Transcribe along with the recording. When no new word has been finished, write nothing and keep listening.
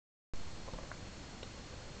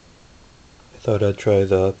Thought I'd try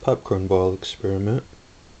the popcorn ball experiment.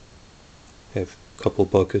 Have a couple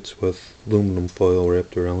buckets with aluminum foil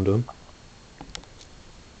wrapped around them.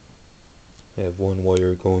 I have one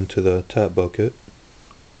wire going to the top bucket.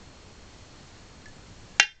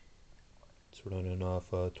 It's running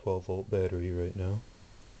off a 12-volt battery right now.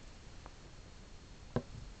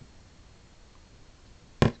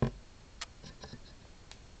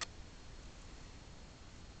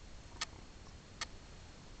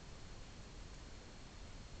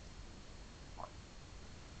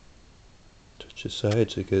 Touch the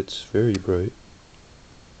sides, it gets very bright.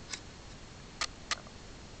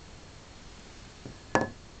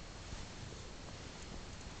 It's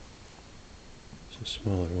a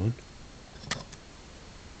smaller one.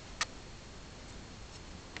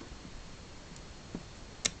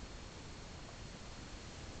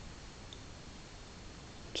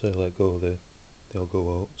 Once I let go of it, they'll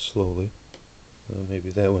go out slowly. Maybe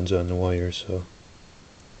that one's on the wire, so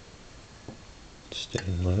it's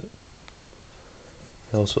staying lit.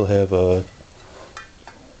 I also have a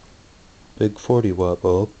big 40-watt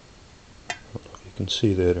bulb. I don't know if you can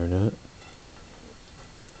see that or not.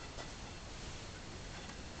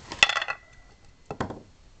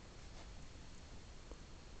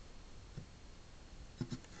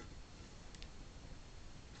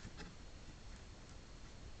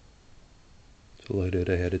 To light it,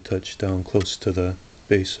 I had to touch down close to the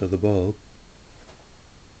base of the bulb.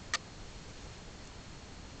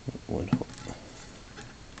 One out.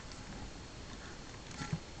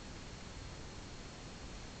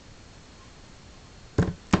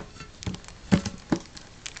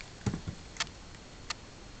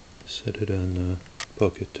 Set it on the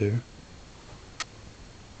bucket there.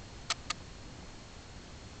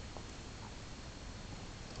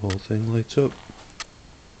 The whole thing lights up.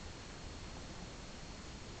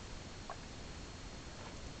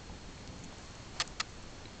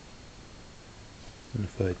 And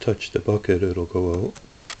if I touch the bucket, it'll go out.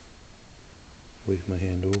 Wave my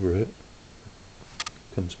hand over it.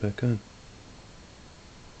 Comes back on.